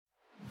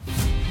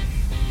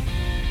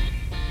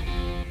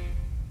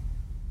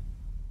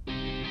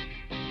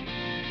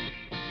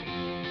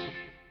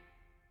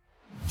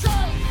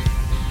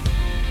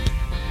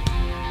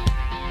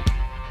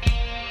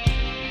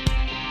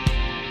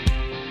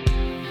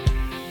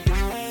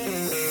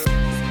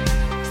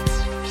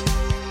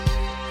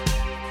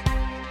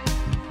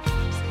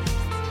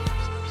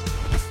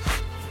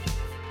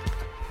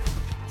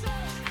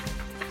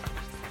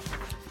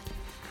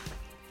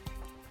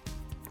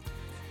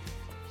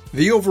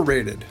The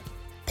Overrated,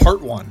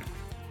 Part 1.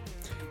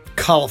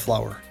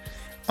 Cauliflower.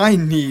 I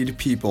need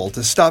people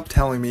to stop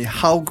telling me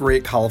how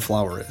great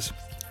cauliflower is.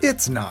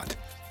 It's not.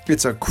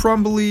 It's a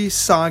crumbly,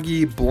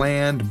 soggy,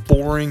 bland,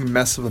 boring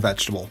mess of a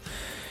vegetable.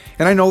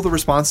 And I know the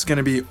response is going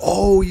to be,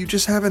 oh, you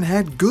just haven't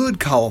had good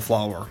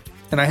cauliflower.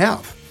 And I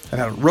have. I've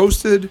had it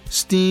roasted,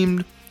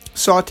 steamed,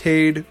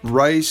 sauteed,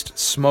 riced,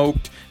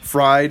 smoked,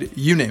 fried,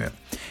 you name it.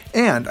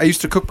 And I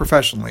used to cook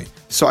professionally,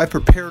 so I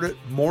prepared it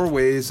more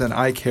ways than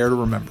I care to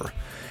remember.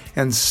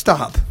 And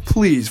stop,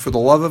 please, for the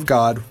love of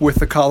God, with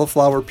the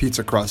cauliflower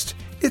pizza crust.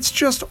 It's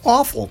just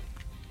awful.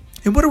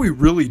 And what are we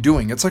really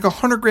doing? It's like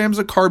 100 grams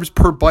of carbs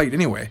per bite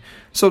anyway,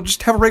 so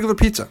just have a regular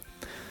pizza.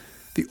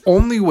 The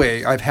only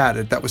way I've had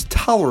it that was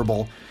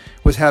tolerable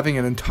was having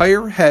an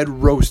entire head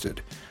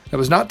roasted. That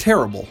was not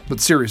terrible, but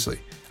seriously,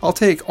 I'll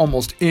take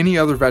almost any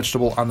other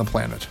vegetable on the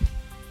planet.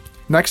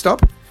 Next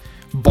up,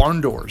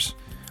 barn doors.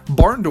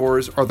 Barn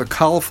doors are the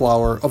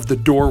cauliflower of the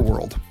door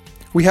world.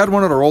 We had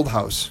one at our old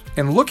house,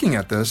 and looking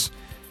at this,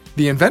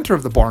 the inventor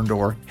of the barn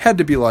door had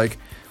to be like,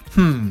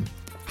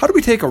 how do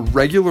we take a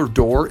regular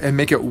door and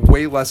make it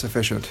way less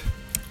efficient?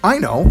 I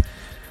know.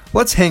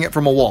 Let's hang it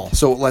from a wall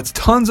so it lets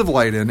tons of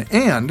light in,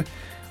 and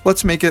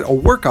let's make it a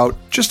workout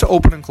just to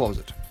open and close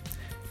it.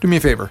 Do me a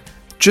favor,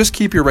 just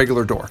keep your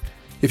regular door.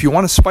 If you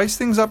want to spice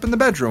things up in the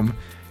bedroom,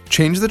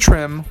 change the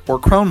trim or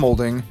crown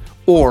molding,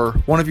 or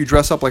one of you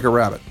dress up like a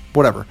rabbit,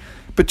 whatever.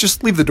 But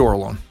just leave the door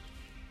alone.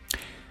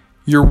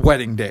 Your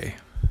wedding day.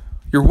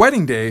 Your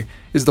wedding day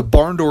is the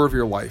barn door of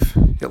your life.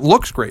 It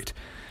looks great.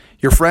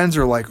 Your friends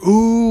are like,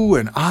 ooh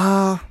and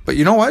ah, but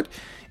you know what?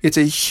 It's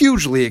a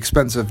hugely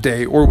expensive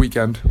day or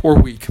weekend or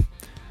week.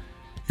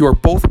 You are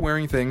both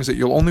wearing things that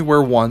you'll only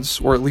wear once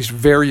or at least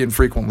very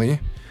infrequently.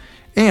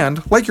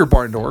 And, like your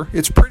barn door,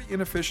 it's pretty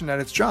inefficient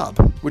at its job,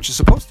 which is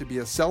supposed to be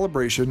a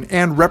celebration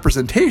and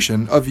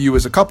representation of you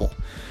as a couple.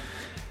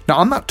 Now,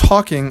 I'm not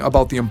talking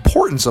about the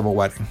importance of a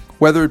wedding,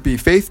 whether it be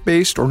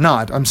faith-based or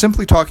not. I'm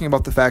simply talking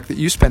about the fact that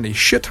you spend a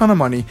shit ton of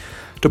money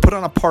to put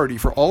on a party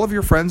for all of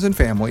your friends and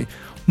family,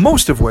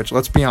 most of which,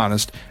 let's be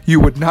honest, you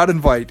would not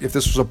invite if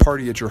this was a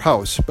party at your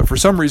house, but for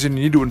some reason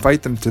you need to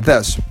invite them to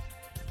this.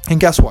 And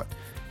guess what?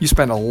 You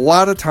spend a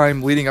lot of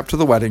time leading up to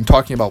the wedding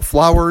talking about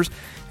flowers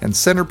and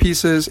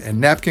centerpieces and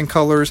napkin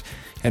colors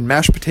and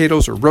mashed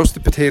potatoes or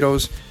roasted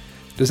potatoes.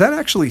 Does that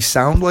actually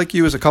sound like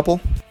you as a couple?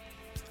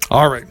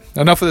 All right,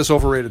 enough of this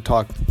overrated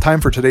talk. Time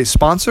for today's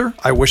sponsor,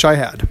 I Wish I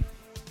Had.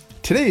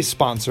 Today's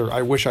sponsor,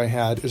 I Wish I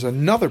Had, is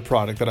another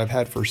product that I've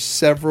had for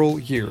several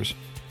years.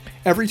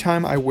 Every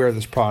time I wear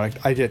this product,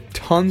 I get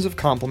tons of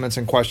compliments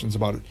and questions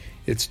about it.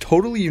 It's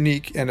totally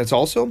unique, and it's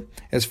also,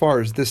 as far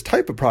as this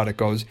type of product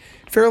goes,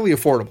 fairly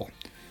affordable.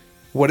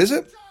 What is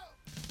it?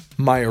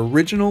 My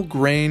Original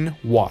Grain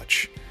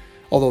watch.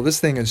 Although this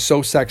thing is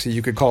so sexy,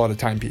 you could call it a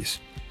timepiece.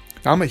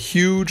 Now, I'm a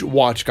huge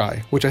watch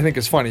guy, which I think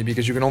is funny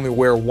because you can only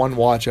wear one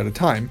watch at a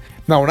time.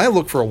 Now, when I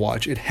look for a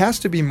watch, it has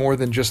to be more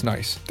than just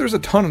nice. There's a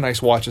ton of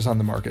nice watches on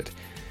the market.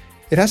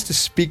 It has to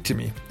speak to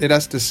me. It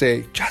has to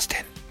say,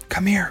 Justin,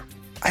 come here.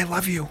 I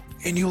love you,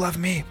 and you love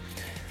me.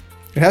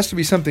 It has to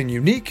be something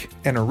unique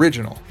and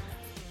original.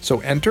 So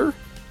enter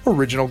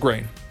Original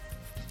Grain.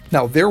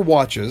 Now, their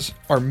watches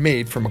are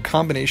made from a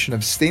combination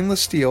of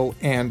stainless steel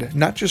and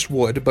not just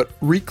wood, but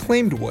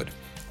reclaimed wood.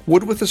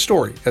 Wood with a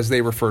story, as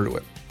they refer to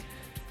it.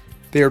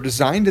 They are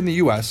designed in the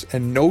US,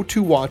 and no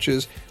two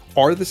watches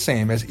are the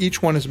same as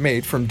each one is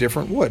made from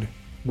different wood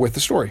with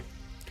a story.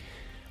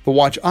 The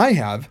watch I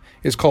have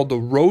is called the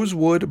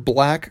Rosewood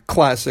Black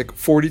Classic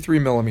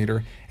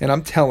 43mm, and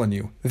I'm telling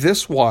you,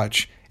 this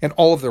watch and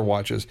all of their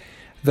watches,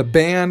 the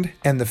band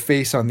and the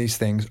face on these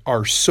things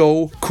are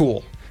so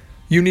cool.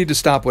 You need to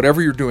stop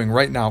whatever you're doing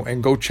right now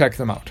and go check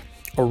them out.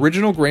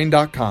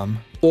 OriginalGrain.com,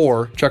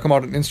 or check them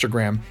out on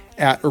Instagram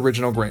at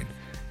Original Grain.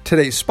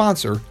 Today's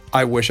sponsor,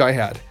 I Wish I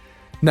Had.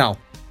 Now,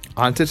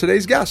 on to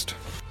today's guest.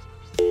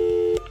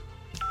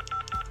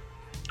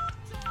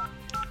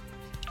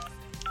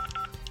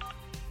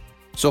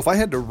 So if I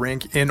had to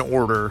rank in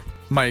order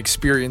my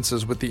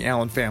experiences with the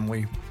Allen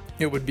family,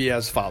 it would be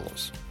as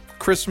follows.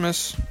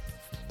 Christmas,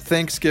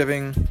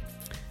 Thanksgiving,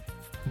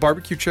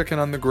 barbecue chicken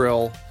on the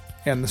grill,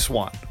 and the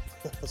Swan.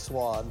 The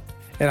Swan.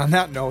 And on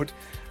that note,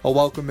 I'll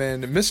welcome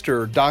in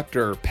Mr.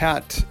 Dr.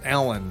 Pat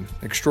Allen,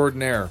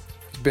 extraordinaire.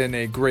 He's been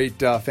a great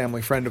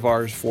family friend of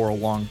ours for a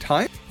long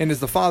time and is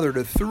the father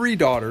to 3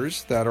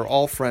 daughters that are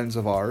all friends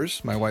of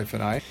ours, my wife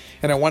and I.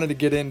 And I wanted to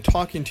get in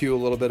talking to you a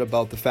little bit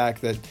about the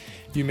fact that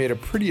you made a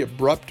pretty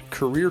abrupt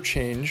career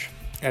change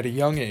at a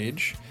young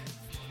age.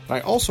 I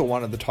also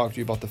wanted to talk to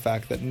you about the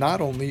fact that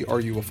not only are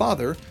you a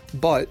father,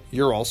 but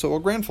you're also a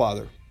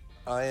grandfather.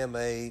 I am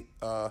a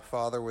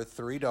father with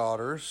 3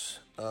 daughters.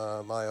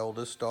 My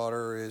oldest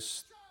daughter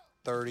is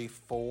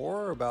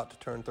 34, about to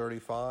turn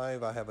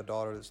 35. I have a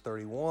daughter that's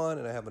 31,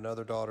 and I have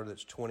another daughter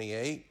that's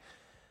 28.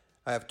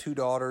 I have 2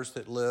 daughters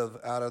that live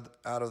out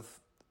of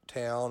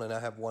town, and I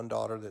have 1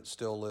 daughter that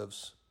still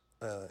lives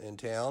in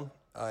town.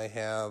 I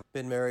have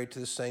been married to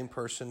the same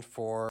person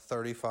for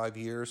 35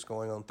 years,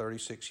 going on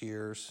 36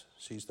 years.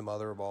 She's the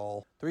mother of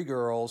all 3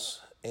 girls,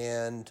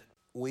 and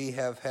we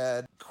have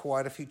had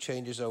quite a few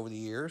changes over the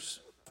years.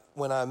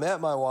 When I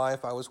met my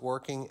wife, I was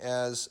working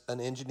as an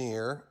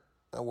engineer.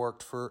 I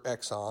worked for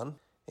Exxon,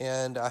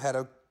 and I had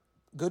a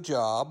good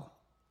job,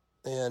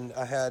 and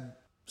I had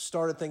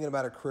started thinking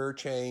about a career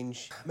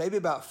change. Maybe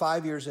about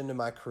 5 years into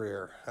my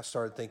career, I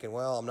started thinking,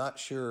 well, I'm not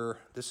sure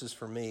this is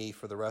for me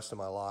for the rest of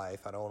my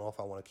life. I don't know if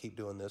I want to keep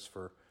doing this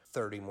for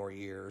 30 more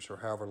years or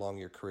however long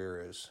your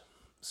career is.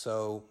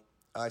 So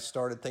I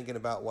started thinking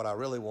about what I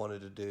really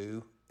wanted to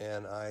do,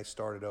 and I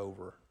started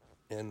over.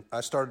 And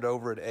I started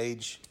over at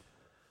age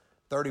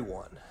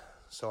 31.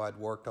 So I'd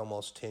worked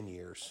almost 10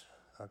 years.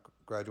 I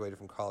graduated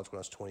from college when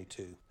I was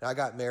 22. And I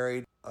got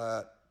married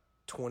at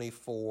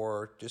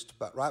 24, just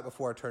about right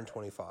before I turned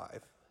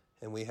 25.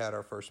 And we had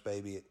our first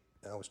baby at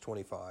I was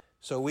 25.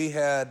 So we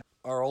had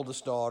our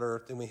oldest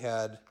daughter, then we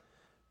had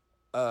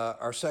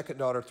our second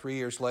daughter 3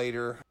 years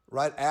later.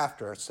 Right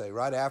after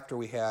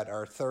we had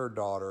our third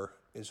daughter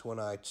is when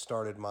I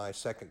started my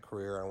second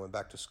career. I went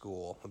back to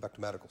school, went back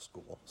to medical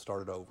school,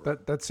 started over.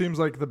 That seems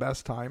like the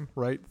best time,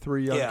 right?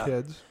 3 young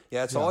kids.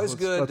 Yeah, it's always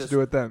good. Let's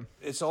do it then.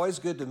 It's always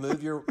good to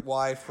move your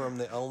wife from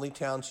the only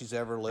town she's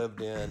ever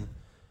lived in,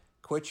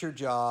 quit your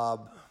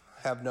job,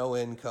 have no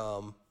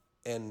income,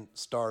 and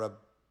start a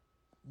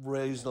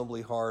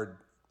reasonably hard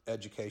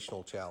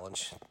educational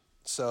challenge.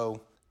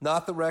 So,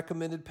 not the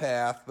recommended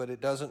path, but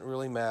it doesn't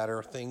really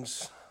matter.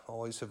 Things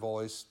have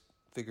always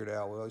figured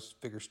out. We always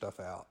figure stuff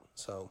out.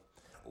 So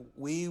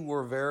we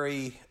were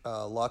very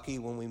lucky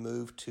when we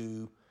moved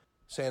to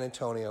San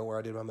Antonio, where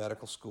I did my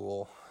medical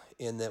school,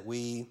 in that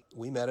we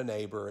met a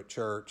neighbor at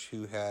church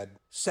who had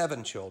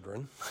 7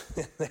 children.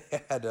 They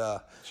had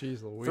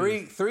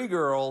three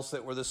girls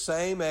that were the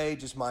same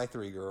age as my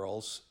 3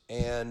 girls,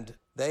 and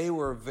they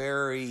were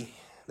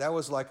that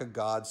was like a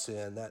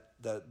godsend.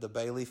 The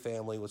Bailey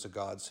family was a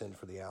godsend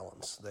for the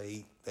Allens.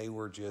 They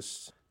were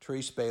just,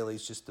 Therese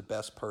Bailey's just the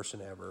best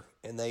person ever.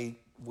 And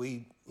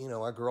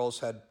our girls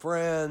had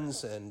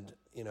friends, and,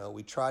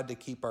 we tried to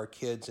keep our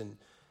kids in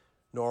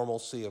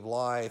normalcy of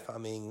life. I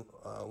mean,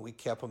 we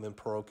kept them in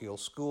parochial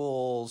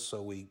schools,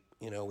 so we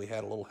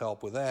had a little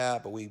help with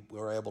that, but we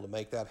were able to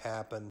make that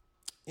happen.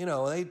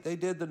 They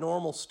did the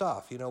normal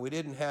stuff. We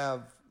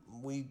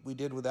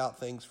did without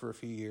things for a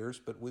few years,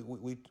 but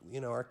we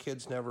our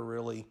kids never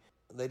really,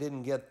 they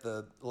didn't get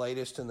the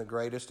latest and the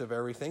greatest of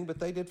everything, but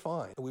they did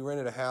fine. We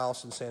rented a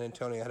house in San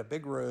Antonio. It had a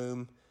big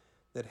room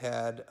that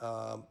had,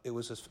 it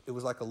was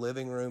like a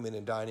living room and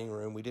a dining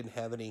room.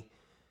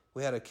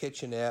 We had a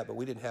kitchenette, but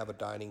we didn't have a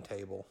dining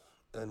table,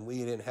 and we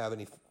didn't have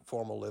any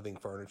formal living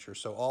furniture.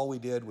 So all we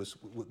did was,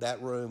 that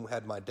room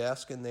had my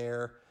desk in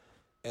there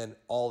and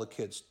all the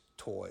kids'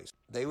 toys.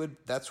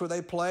 That's where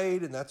they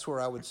played, and that's where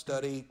I would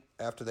study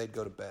after they'd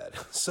go to bed.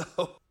 So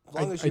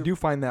I do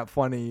find that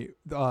funny.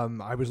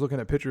 I was looking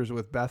at pictures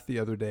with Beth the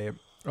other day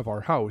of our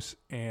house,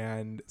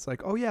 and it's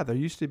like, oh yeah, there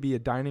used to be a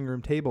dining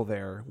room table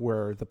there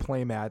where the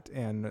playmat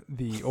and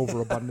the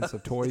overabundance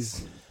of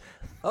toys.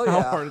 Oh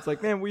yeah, it's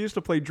like, man, we used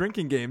to play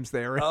drinking games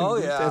there. And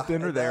we used to have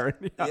dinner there.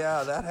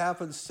 Yeah, that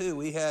happens too.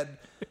 We had,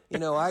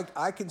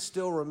 I can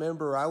still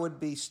remember I would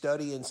be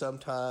studying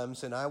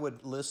sometimes, and I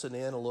would listen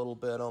in a little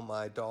bit on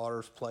my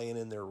daughters playing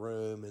in their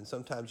room, and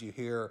sometimes you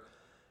hear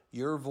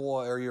your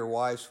voice or your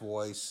wife's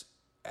voice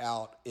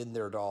out in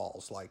their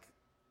dolls, like,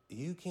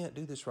 you can't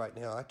do this right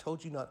now. I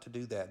told you not to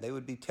do that. They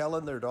would be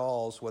telling their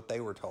dolls what they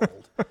were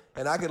told.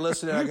 And I could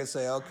listen and I could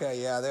say, okay,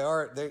 yeah,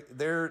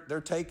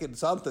 they're taking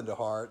something to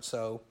heart.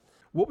 So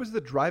what was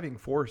the driving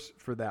force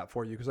for that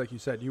for you? Because like you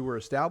said, you were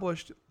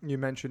established. You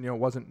mentioned, it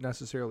wasn't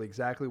necessarily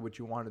exactly what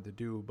you wanted to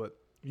do, but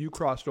you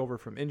crossed over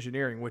from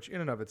engineering, which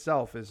in and of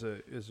itself is a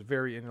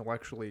very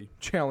intellectually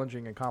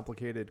challenging and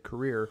complicated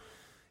career.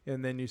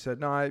 And then you said,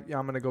 no, I'm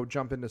going to go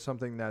jump into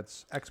something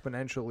that's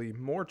exponentially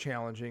more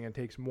challenging and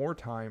takes more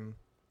time.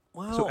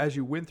 Wow. So as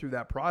you went through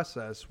that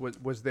process,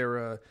 was there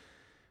a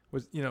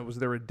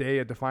day,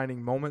 a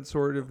defining moment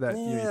sort of that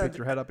you picked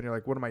your head up and you're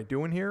like, what am I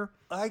doing here?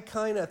 I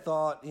kind of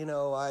thought,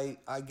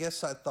 I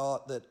guess I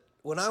thought that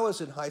when I was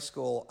in high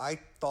school, I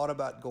thought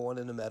about going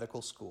into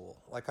medical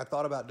school. Like, I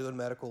thought about doing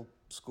medical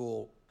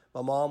school.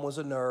 My mom was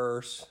a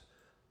nurse.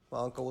 My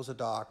uncle was a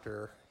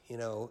doctor,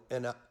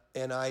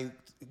 and I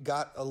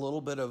got a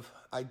little bit of,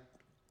 I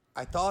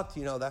thought,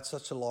 that's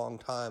such a long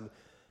time,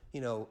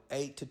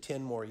 8 to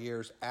 10 more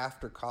years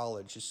after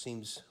college just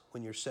seems,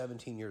 when you're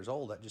 17 years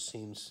old, that just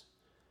seems,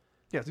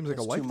 it seems like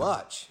a lifetime. Too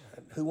much.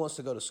 Who wants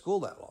to go to school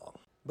that long?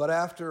 But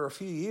after a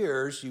few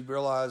years, you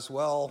realize,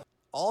 well,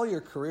 all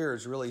your career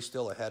is really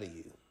still ahead of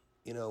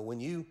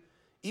you.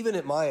 Even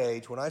at my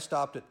age, when I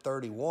stopped at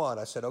 31,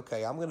 I said,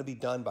 okay, I'm going to be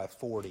done by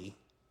 40.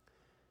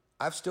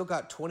 I've still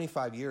got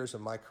 25 years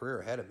of my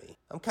career ahead of me.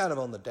 I'm kind of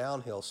on the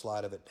downhill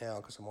slide of it now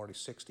because I'm already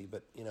 60,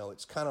 but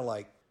it's kind of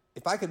like,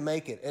 if I could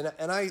make it,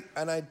 and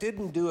I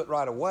didn't do it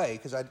right away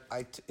because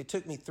it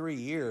took me 3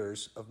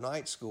 years of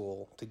night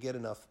school to get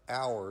enough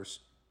hours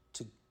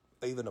to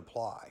even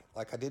apply.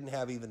 Like, I didn't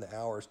have even the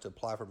hours to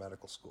apply for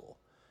medical school.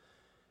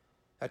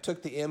 I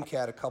took the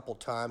MCAT a couple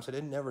times. I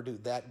didn't never do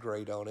that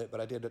great on it, but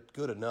I did it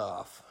good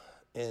enough.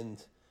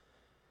 And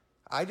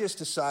I just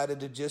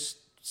decided to just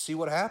see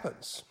what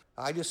happens.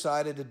 I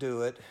decided to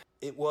do it.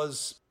 It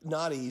was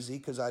not easy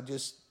because I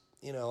just,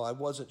 I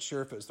wasn't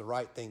sure if it was the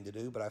right thing to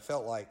do, but I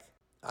felt like,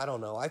 I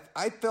don't know.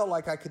 I felt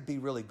like I could be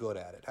really good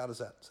at it. How does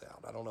that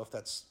sound? I don't know if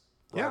that's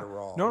right or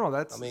wrong. No,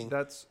 that's.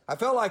 I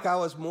felt like I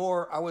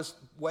was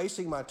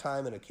wasting my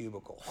time in a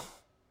cubicle.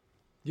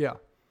 Yeah.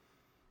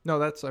 No,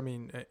 that's, I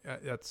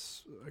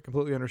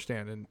completely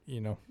understand. And,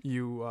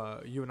 you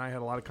and I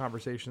had a lot of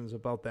conversations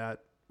about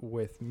that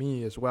with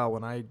me as well.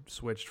 When I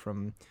switched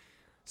from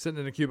sitting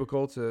in a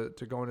cubicle to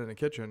going in a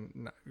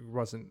kitchen, it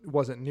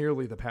wasn't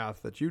nearly the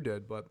path that you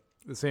did, but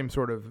the same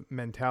sort of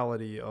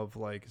mentality of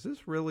like, is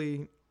this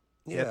really?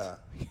 Yeah.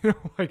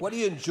 Like, what do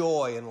you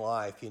enjoy in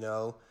life,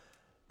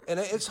 And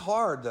it's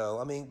hard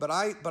though. But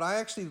I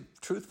actually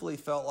truthfully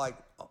felt like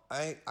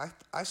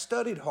I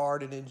studied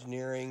hard in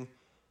engineering,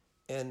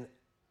 and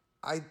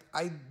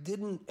I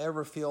didn't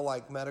ever feel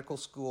like medical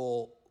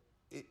school,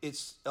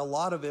 it's a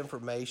lot of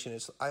information.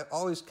 I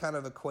always kind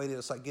of equated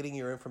it's like getting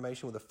your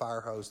information with a fire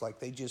hose. Like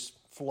they just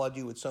flood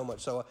you with so much.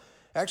 So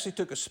I actually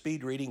took a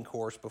speed reading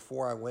course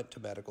before I went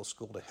to medical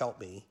school to help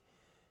me.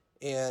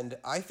 And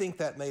I think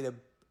that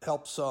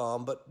help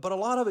some, but a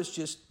lot of it's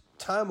just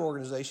time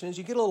organization. As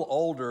you get a little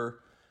older,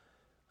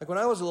 like when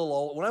I was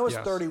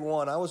Yes.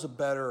 31, I was a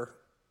better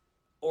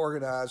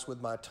organized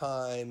with my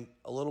time,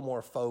 a little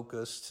more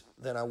focused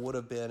than I would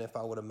have been if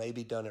I would have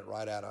maybe done it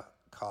right out of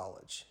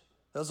college.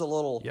 That was a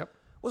little, Yep.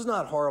 was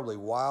not horribly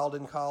wild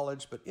in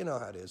college, but you know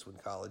how it is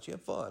with college. You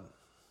have fun,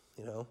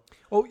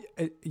 Oh,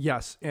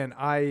 yes. And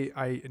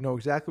I know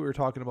exactly what you're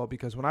talking about,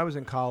 because when I was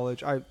in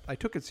college, I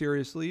took it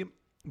seriously,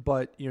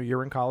 but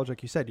you're in college,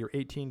 like you said, you're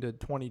 18 to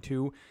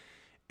 22.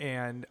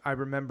 And I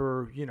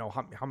remember,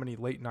 how many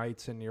late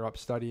nights and you're up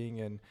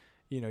studying, and,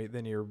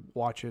 then you're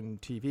watching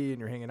TV and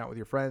you're hanging out with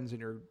your friends and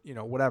you're,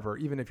 whatever.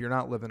 Even if you're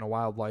not living a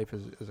wild life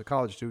as a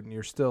college student,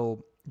 you're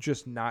still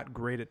just not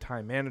great at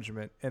time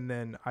management. And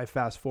then I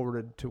fast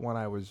forwarded to when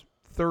I was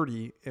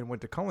 30 and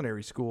went to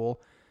culinary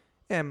school,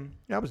 and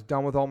I was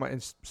done with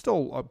it's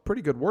still a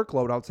pretty good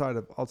workload outside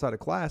of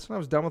class. And I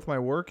was done with my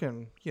work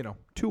in,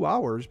 2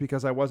 hours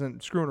because I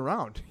wasn't screwing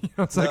around.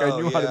 It's like I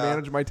knew how to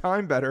manage my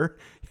time better.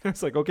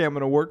 It's like, okay, I'm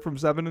going to work from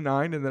 7 to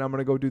 9 and then I'm going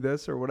to go do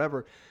this or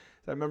whatever.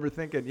 So I remember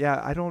thinking,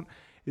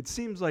 it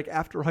seems like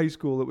after high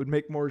school, it would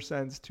make more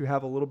sense to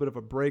have a little bit of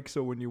a break.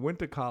 So when you went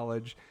to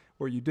college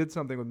or you did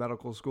something with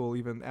medical school,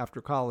 even after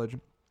college,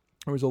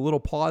 there was a little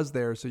pause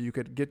there so you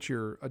could get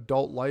your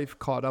adult life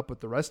caught up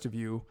with the rest of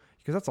you,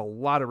 because that's a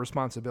lot of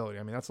responsibility.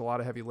 That's a lot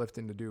of heavy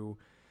lifting to do,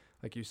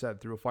 like you said,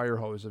 through a fire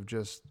hose of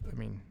it's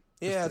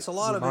a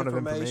lot of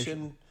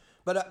information.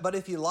 But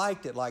if you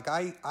liked it, like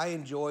I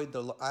enjoyed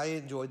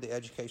the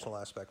educational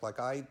aspect. Like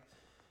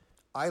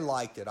I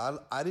liked it.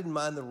 I didn't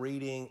mind the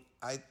reading.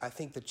 I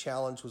think the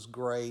challenge was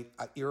great.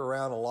 You're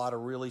around a lot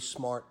of really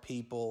smart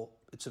people.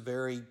 It's a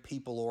very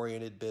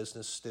people-oriented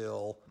business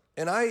still.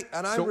 And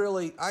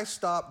I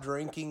stopped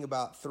drinking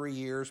about 3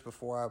 years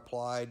before I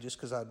applied, just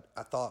because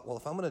I thought, well,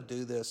 if I'm going to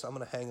do this, I'm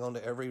going to hang on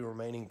to every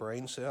remaining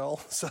brain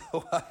cell. So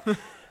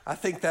I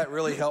think that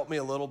really helped me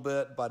a little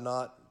bit by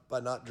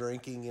not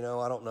drinking.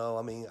 I don't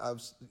know.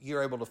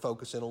 You're able to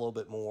focus in a little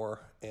bit more,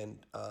 and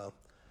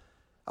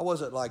I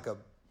wasn't like a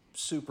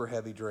super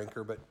heavy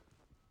drinker, but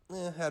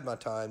had my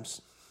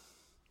times.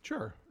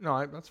 Sure.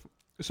 No, that's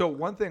so.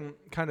 One thing,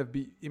 kind of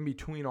in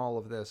between all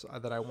of this,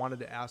 that I wanted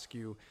to ask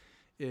you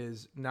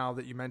is, now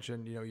that you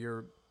mentioned,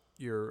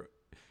 you're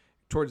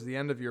towards the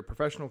end of your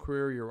professional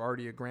career, you're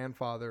already a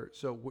grandfather.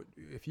 So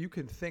if you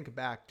can think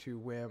back to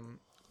when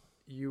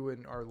you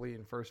and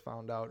Arlene first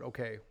found out,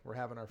 okay, we're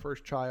having our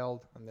first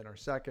child, and then our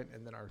second,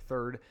 and then our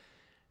third,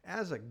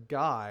 as a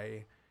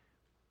guy,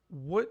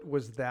 what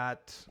was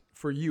that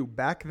for you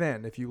back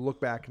then? If you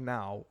look back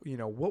now,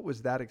 what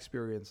was that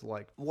experience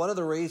like? One of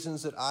the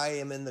reasons that I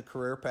am in the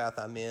career path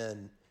I'm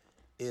in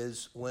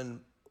is when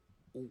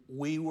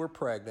we were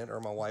pregnant, or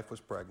my wife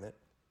was pregnant,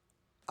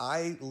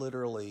 I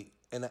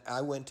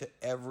went to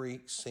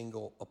every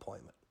single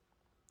appointment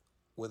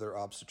with her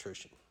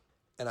obstetrician.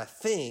 And I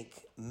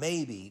think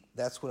maybe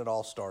that's when it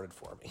all started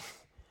for me.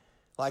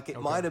 Like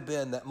it might have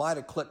been, that might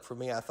have clicked for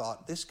me. I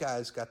thought, this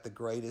guy's got the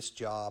greatest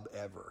job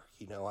ever.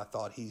 I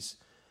thought he's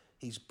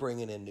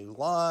bringing in new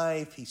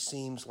life. He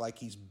seems like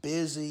he's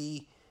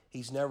busy.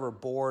 He's never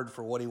bored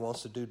for what he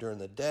wants to do during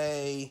the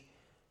day.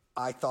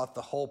 I thought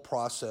the whole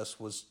process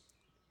was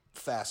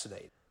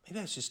fascinating. Maybe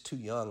I was just too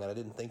young and I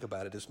didn't think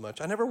about it as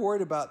much. I never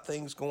worried about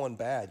things going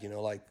bad,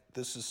 like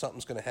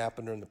something's going to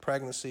happen during the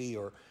pregnancy,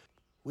 or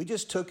we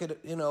just took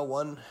it,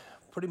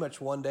 pretty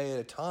much one day at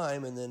a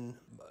time. And then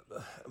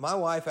my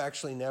wife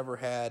actually never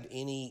had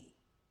any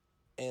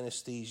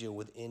anesthesia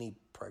with any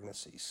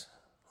pregnancies.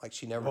 Like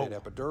she never did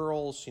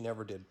epidurals. She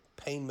never did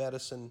pain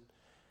medicine.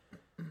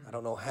 I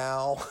don't know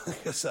how,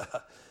 because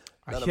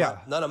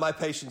none of my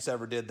patients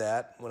ever did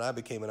that when I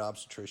became an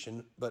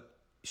obstetrician, but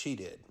she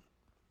did.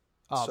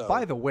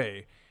 By the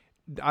way,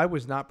 I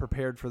was not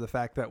prepared for the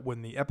fact that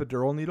when the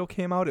epidural needle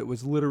came out, it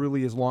was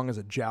literally as long as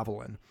a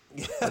javelin.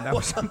 Yeah, and that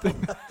was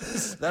something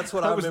that's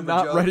what I I was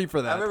remember. not ready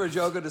for that. I remember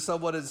joking to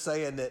someone and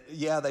saying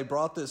that, they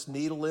brought this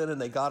needle in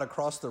and they got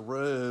across the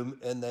room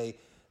and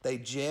they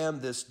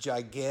jammed this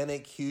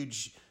gigantic,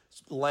 huge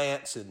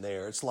lance in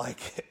there. It's like,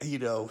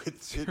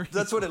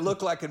 that's what it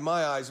looked like in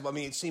my eyes. I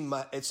mean, it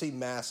seemed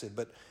massive,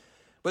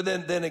 but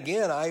then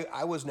again,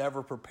 I was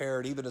never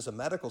prepared, even as a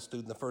medical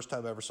student, the first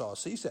time I ever saw a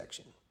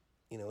C-section.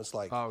 It's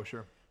like, oh,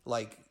 sure.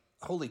 Like,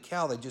 holy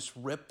cow, they just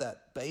ripped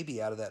that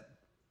baby out of that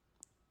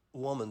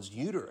woman's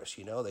uterus,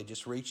 They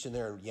just reached in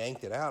there and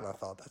yanked it out, and I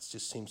thought, that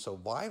just seems so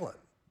violent.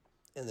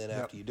 And then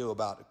after you do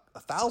about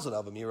 1,000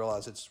 of them, you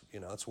realize it's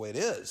the way it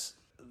is.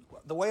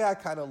 The way I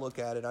kind of look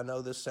at it, I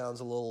know this sounds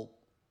a little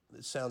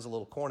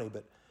corny,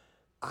 but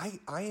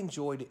I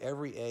enjoyed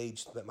every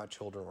age that my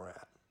children were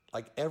at.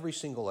 Like, every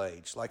single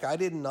age. Like,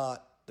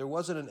 there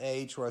wasn't an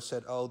age where I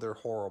said, oh, they're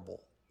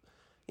horrible.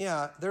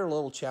 Yeah, they're a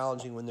little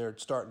challenging when they're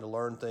starting to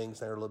learn things.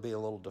 They're being a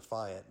little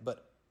defiant.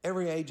 But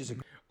every age is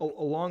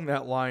along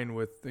that line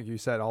with, like you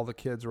said, all the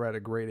kids are at a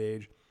great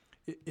age.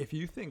 If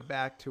you think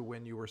back to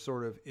when you were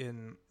sort of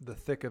in the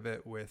thick of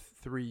it with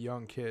 3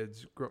 young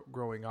kids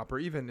growing up, or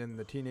even in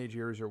the teenage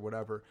years or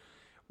whatever,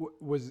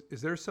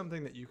 is there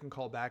something that you can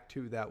call back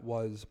to that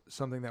was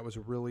something that was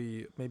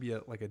really maybe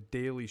like a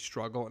daily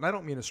struggle? And I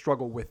don't mean a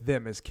struggle with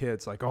them as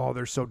kids, like, oh,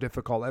 they're so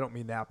difficult. I don't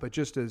mean that, but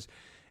just as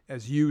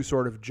you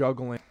sort of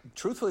juggling.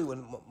 Truthfully,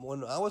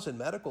 when I was in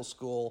medical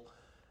school,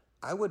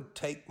 I would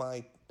take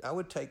my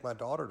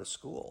daughter to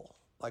school,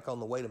 like on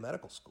the way to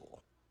medical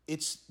school.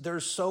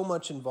 There's so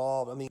much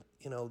involved. I mean,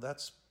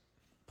 that's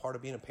part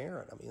of being a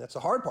parent. I mean, that's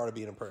the hard part of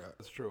being a parent.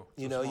 That's true.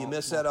 You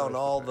miss out on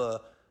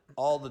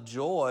all the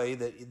joy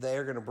that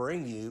they're going to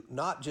bring you,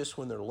 not just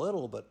when they're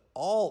little, but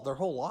all their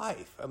whole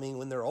life. I mean,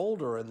 when they're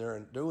older and they're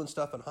doing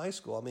stuff in high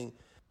school. I mean,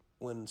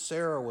 when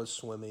Sarah was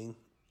swimming,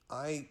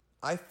 I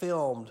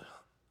filmed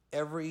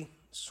every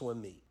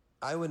swim meet.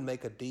 I would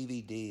make a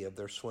DVD of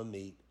their swim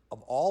meet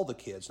of all the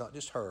kids, not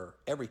just her,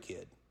 every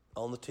kid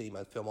on the team.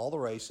 I'd film all the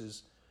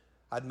races.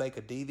 I'd make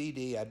a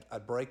DVD.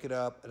 I'd break it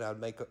up, and I'd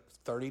make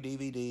 30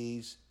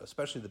 DVDs,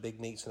 especially the big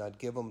meets, and I'd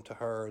give them to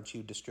her, and she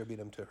would distribute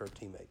them to her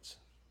teammates.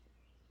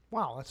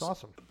 Wow, that's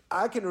awesome.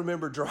 I can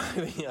remember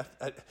driving.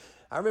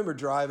 I remember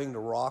driving to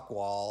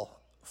Rockwall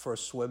for a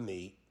swim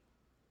meet,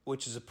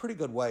 which is a pretty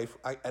good way.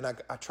 I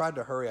tried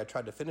to hurry. I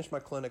tried to finish my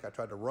clinic. I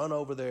tried to run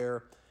over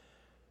there.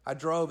 I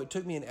drove. It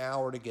took me an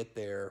hour to get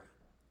there,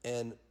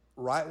 and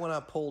right when I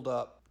pulled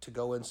up to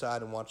go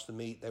inside and watch the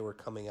meet, they were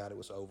coming out. It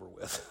was over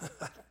with.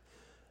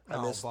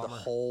 I missed the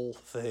whole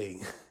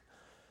thing.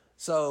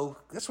 So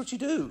that's what you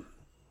do.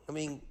 I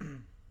mean,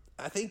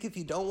 I think if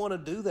you don't want to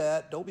do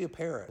that, don't be a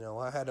parent.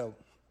 I had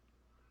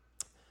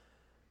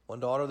one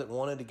daughter that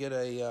wanted to get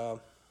a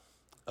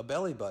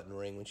belly button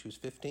ring when she was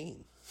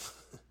 15.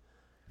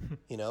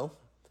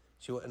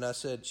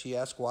 She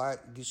asked why.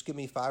 Just give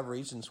me 5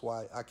 reasons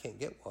why I can't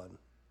get one.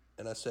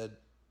 And I said,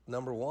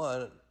 number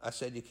 1, I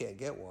said you can't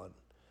get one.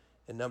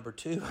 And number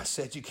 2, I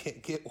said you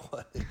can't get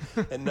one.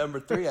 And number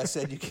 3, I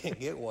said you can't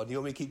get one. You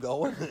want me to keep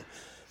going?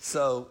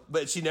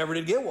 But she never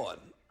did get one.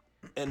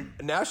 And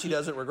now she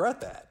doesn't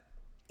regret that.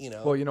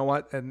 Well, you know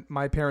what? And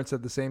my parents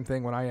said the same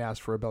thing when I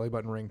asked for a belly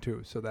button ring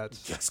too. So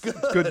that's good.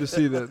 It's good to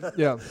see that.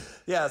 Yeah.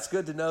 Yeah, it's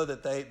good to know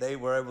that they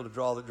were able to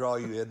draw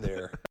you in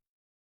there.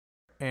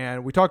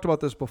 And we talked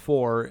about this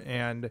before,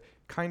 and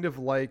kind of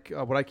like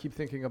what I keep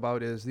thinking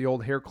about is the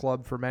old Hair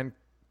Club for Men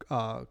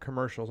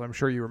commercials. I'm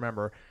sure you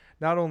remember.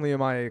 Not only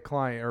am I a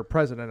client or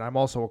president, I'm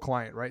also a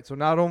client, right? So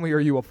not only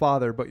are you a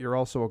father, but you're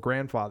also a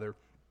grandfather.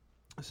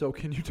 So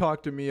can you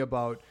talk to me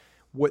about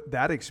what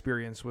that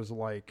experience was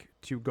like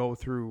to go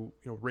through,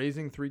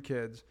 raising 3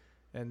 kids,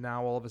 and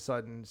now all of a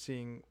sudden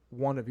seeing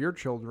one of your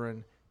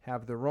children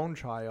have their own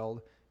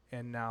child,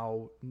 and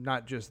now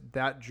not just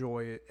that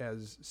joy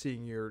as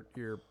seeing your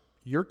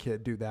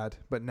kid do that,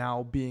 but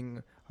now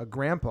being a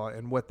grandpa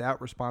and what that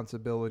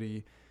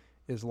responsibility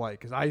is like.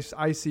 Because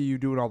I see you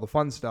doing all the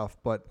fun stuff,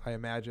 but I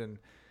imagine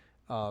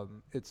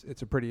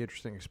it's a pretty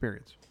interesting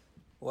experience.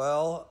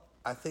 Well,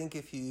 I think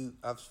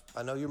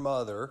I know your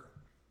mother,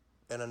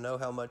 and I know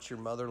how much your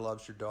mother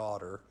loves your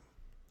daughter,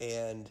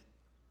 and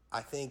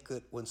I think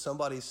that when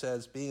somebody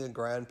says being a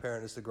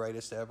grandparent is the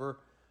greatest ever,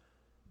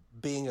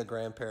 being a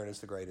grandparent is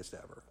the greatest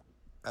ever.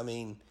 I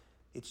mean,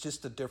 it's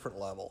just a different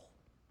level.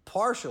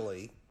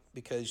 Partially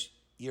because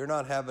you're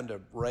not having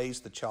to raise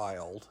the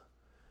child.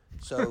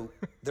 So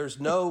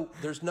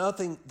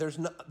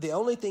the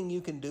only thing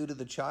you can do to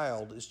the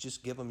child is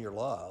just give them your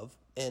love.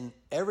 And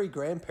every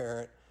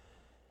grandparent,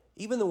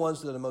 even the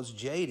ones that are the most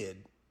jaded,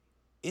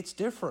 it's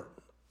different.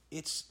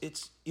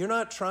 You're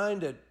not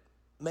trying to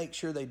make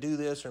sure they do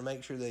this or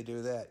make sure they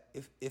do that.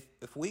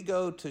 If we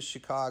go to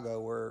Chicago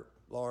where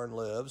Lauren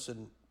lives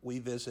and we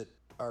visit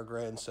our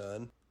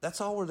grandson, that's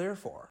all we're there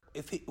for.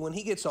 When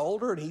he gets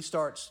older and he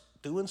starts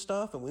doing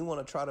stuff and we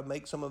want to try to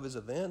make some of his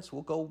events,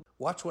 we'll go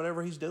watch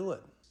whatever he's doing.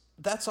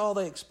 That's all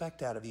they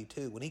expect out of you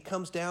too. When he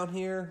comes down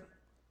here,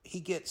 he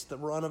gets the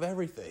run of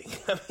everything.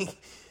 I mean,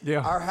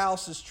 Yeah. our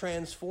house is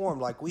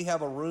transformed. Like, we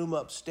have a room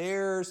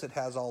upstairs that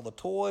has all the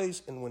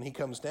toys, and when he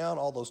comes down,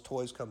 all those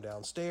toys come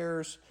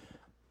downstairs.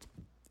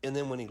 And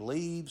then when he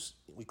leaves,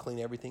 we clean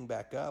everything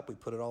back up, we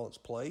put it all in its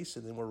place,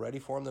 and then we're ready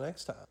for him the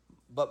next time.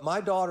 But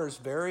my daughter's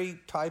very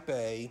type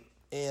A,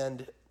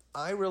 and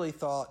I really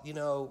thought,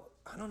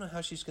 I don't know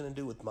how she's going to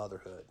do with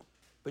motherhood.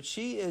 But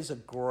she is a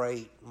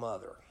great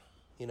mother.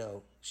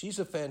 She's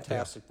a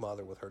fantastic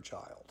mother with her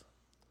child.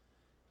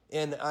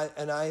 And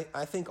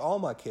I think all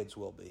my kids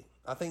will be.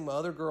 I think my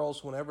other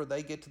girls, whenever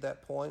they get to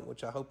that point,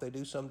 which I hope they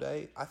do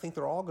someday, I think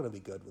they're all going to be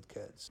good with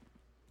kids.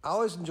 I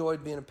always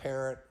enjoyed being a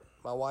parent.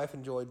 My wife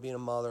enjoyed being a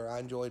mother. I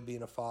enjoyed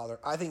being a father.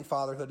 I think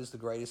fatherhood is the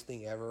greatest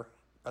thing ever.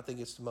 I think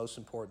it's the most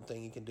important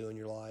thing you can do in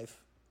your life.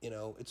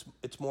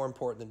 It's more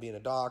important than being a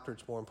doctor.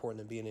 It's more important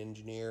than being an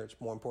engineer. It's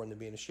more important than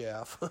being a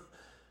chef. It's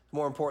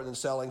more important than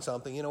selling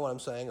something. You know what I'm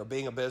saying? Or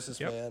being a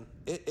businessman.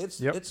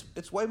 Yep.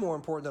 It's way more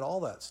important than all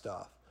that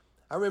stuff.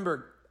 I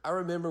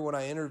remember when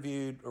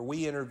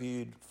we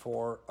interviewed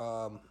for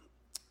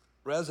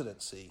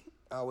residency.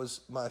 I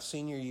was my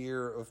senior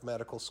year of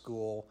medical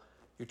school.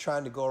 You're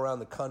trying to go around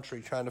the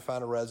country trying to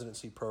find a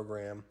residency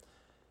program.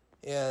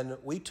 And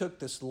we took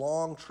this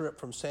long trip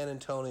from San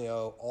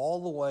Antonio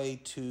all the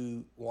way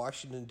to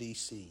Washington,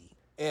 D.C.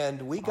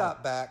 And we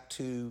got back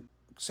to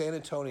San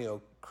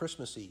Antonio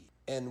Christmas Eve.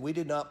 And we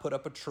did not put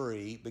up a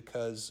tree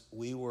because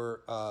we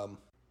didn't want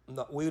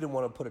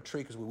to put a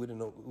tree because we didn't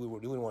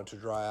want it to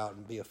dry out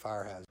and be a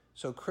fire hazard.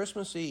 So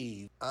Christmas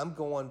Eve, I'm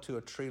going to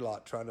a tree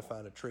lot trying to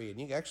find a tree. And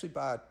you can actually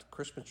buy a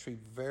Christmas tree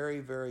very,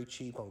 very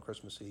cheap on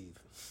Christmas Eve.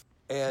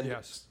 And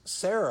yes.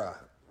 Sarah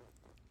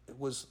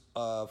was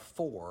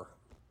 4,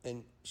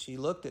 and she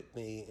looked at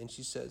me and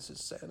she says, "Is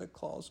Santa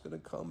Claus going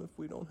to come if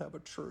we don't have a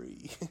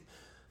tree?"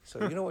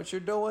 So you know what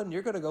you're doing?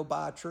 You're going to go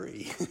buy a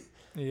tree.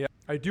 Yeah,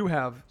 I do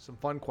have some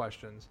fun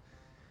questions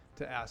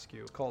to ask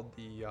you. It's called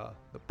the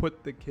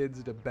Put the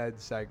Kids to Bed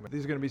segment.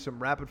 These are going to be some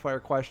rapid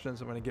fire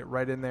questions. I'm going to get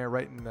right in there,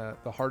 right in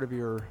the heart of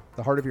your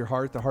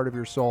heart, the heart of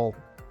your soul.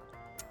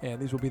 And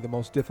these will be the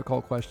most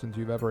difficult questions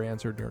you've ever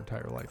answered in your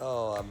entire life.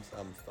 Oh,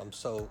 I'm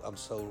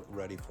so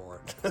ready for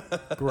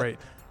it. Great.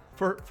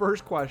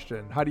 First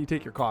question: how do you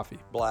take your coffee?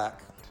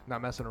 Black.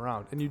 Not messing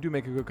around. And you do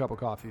make a good cup of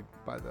coffee,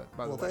 by the way.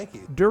 Well, thank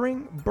you.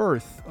 During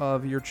birth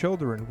of your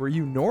children, were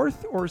you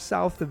north or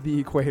south of the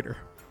equator?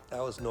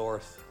 I was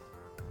north.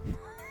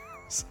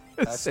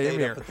 I stayed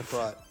here. Up at the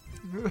front.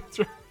 That's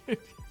right.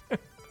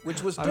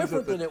 Which was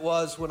different than it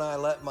was when I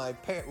let my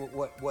parent.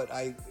 What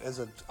I, as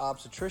an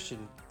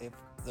obstetrician, if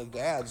the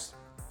dads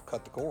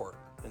cut the cord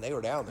and they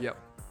were down there. Yep.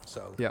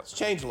 So it's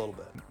changed a little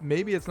bit.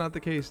 Maybe it's not the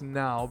case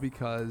now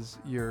because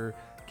your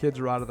kids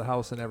are out of the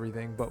house and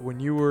everything, but when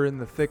you were in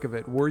the thick of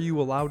it, were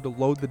you allowed to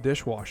load the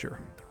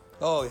dishwasher?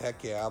 Oh,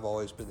 heck yeah. I've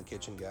always been the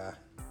kitchen guy.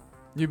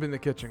 You've been the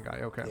kitchen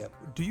guy, okay.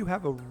 Yep. Do you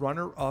have a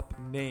runner-up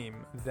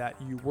name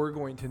that you were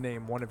going to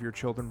name one of your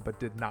children but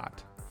did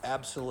not?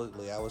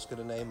 Absolutely. I was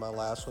going to name my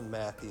last one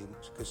Matthew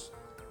because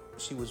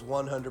she was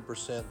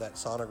 100% that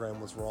sonogram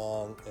was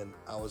wrong, and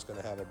I was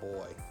going to have a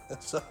boy.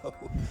 So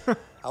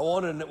I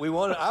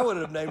would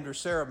have named her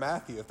Sarah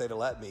Matthew if they'd have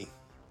let me.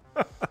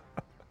 But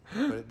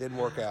it didn't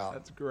work out.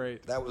 That's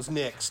great. That was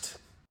nixed.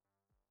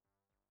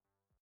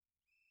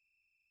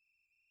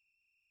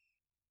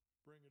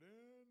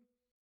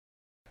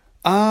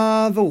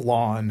 The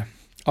lawn.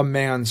 A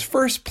man's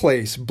first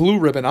place blue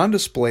ribbon on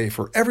display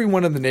for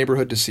everyone in the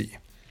neighborhood to see.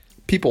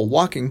 People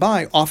walking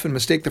by often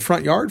mistake the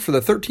front yard for the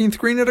 13th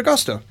green at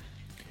Augusta.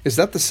 Is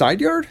that the side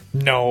yard?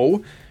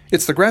 No.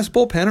 It's the grass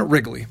bullpen at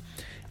Wrigley.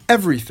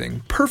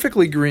 Everything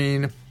perfectly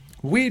green,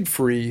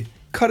 weed-free,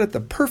 cut at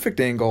the perfect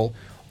angle,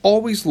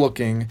 always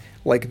looking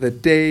like the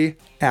day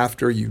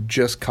after you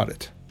just cut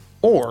it.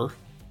 Or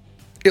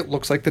it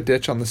looks like the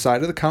ditch on the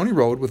side of the county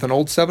road with an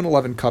old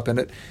 7-Eleven cup in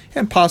it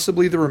and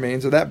possibly the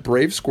remains of that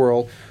brave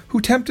squirrel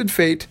who tempted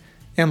fate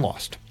and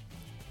lost.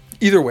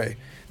 Either way,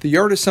 the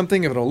yard is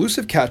something of an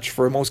elusive catch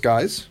for most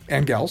guys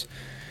and gals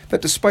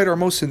that despite our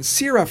most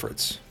sincere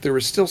efforts, there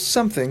is still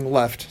something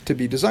left to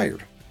be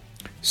desired.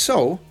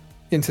 So,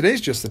 in today's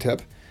Just the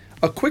Tip,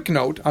 a quick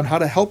note on how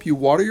to help you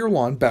water your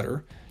lawn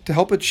better to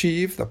help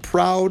achieve the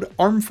proud,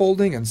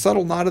 arm-folding, and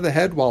subtle nod of the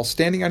head while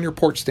standing on your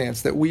porch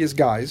stance that we as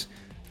guys,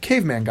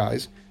 caveman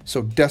guys,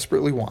 so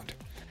desperately want.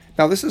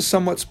 Now, this is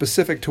somewhat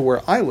specific to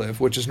where I live,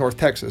 which is North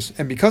Texas,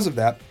 and because of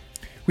that,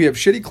 we have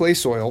shitty clay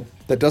soil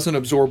that doesn't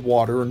absorb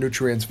water or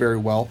nutrients very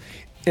well,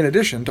 in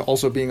addition to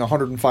also being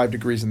 105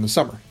 degrees in the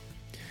summer.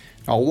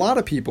 Now, a lot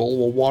of people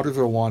will water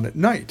their lawn at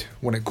night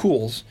when it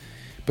cools,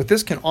 but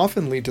this can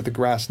often lead to the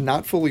grass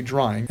not fully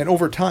drying and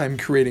over time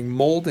creating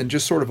mold and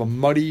just sort of a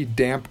muddy,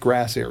 damp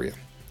grass area.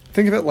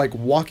 Think of it like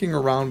walking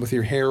around with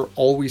your hair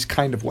always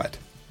kind of wet.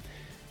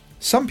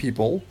 Some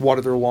people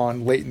water their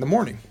lawn late in the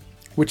morning,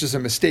 which is a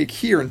mistake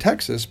here in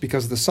Texas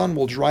because the sun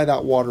will dry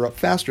that water up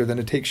faster than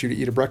it takes you to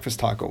eat a breakfast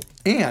taco,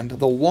 and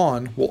the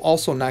lawn will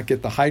also not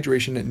get the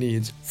hydration it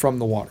needs from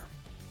the water.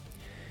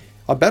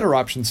 A better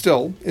option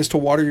still is to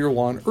water your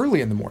lawn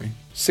early in the morning,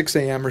 6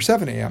 a.m. or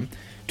 7 a.m.,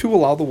 to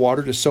allow the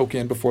water to soak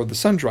in before the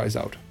sun dries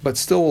out, but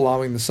still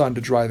allowing the sun to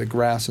dry the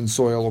grass and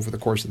soil over the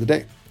course of the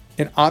day.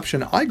 An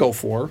option I go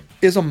for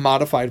is a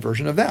modified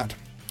version of that.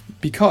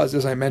 Because,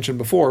 as I mentioned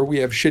before, we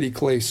have shitty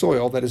clay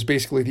soil that is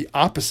basically the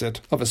opposite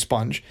of a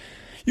sponge.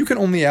 You can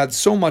only add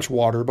so much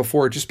water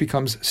before it just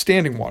becomes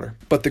standing water.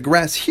 But the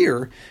grass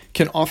here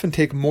can often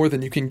take more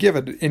than you can give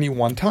it at any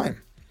one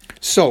time.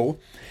 So,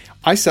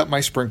 I set my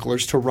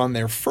sprinklers to run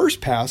their first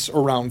pass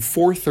around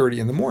 4:30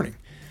 in the morning,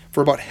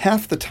 for about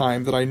half the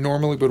time that I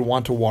normally would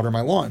want to water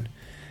my lawn.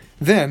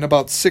 Then,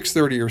 about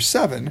 6:30 or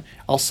 7,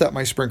 I'll set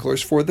my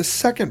sprinklers for the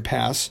second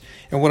pass,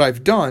 and what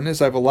I've done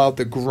is I've allowed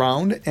the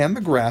ground and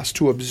the grass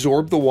to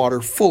absorb the water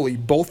fully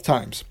both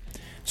times.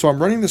 So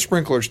I'm running the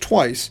sprinklers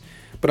twice,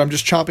 but I'm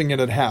just chopping it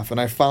at half,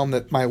 and I found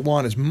that my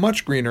lawn is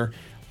much greener,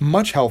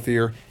 much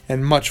healthier,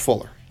 and much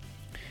fuller.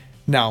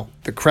 Now,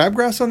 the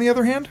crabgrass on the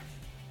other hand?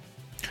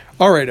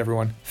 All right,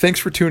 everyone. Thanks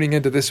for tuning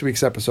into this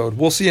week's episode.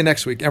 We'll see you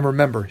next week, and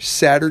remember,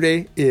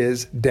 Saturday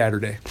is Dadder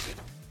Day.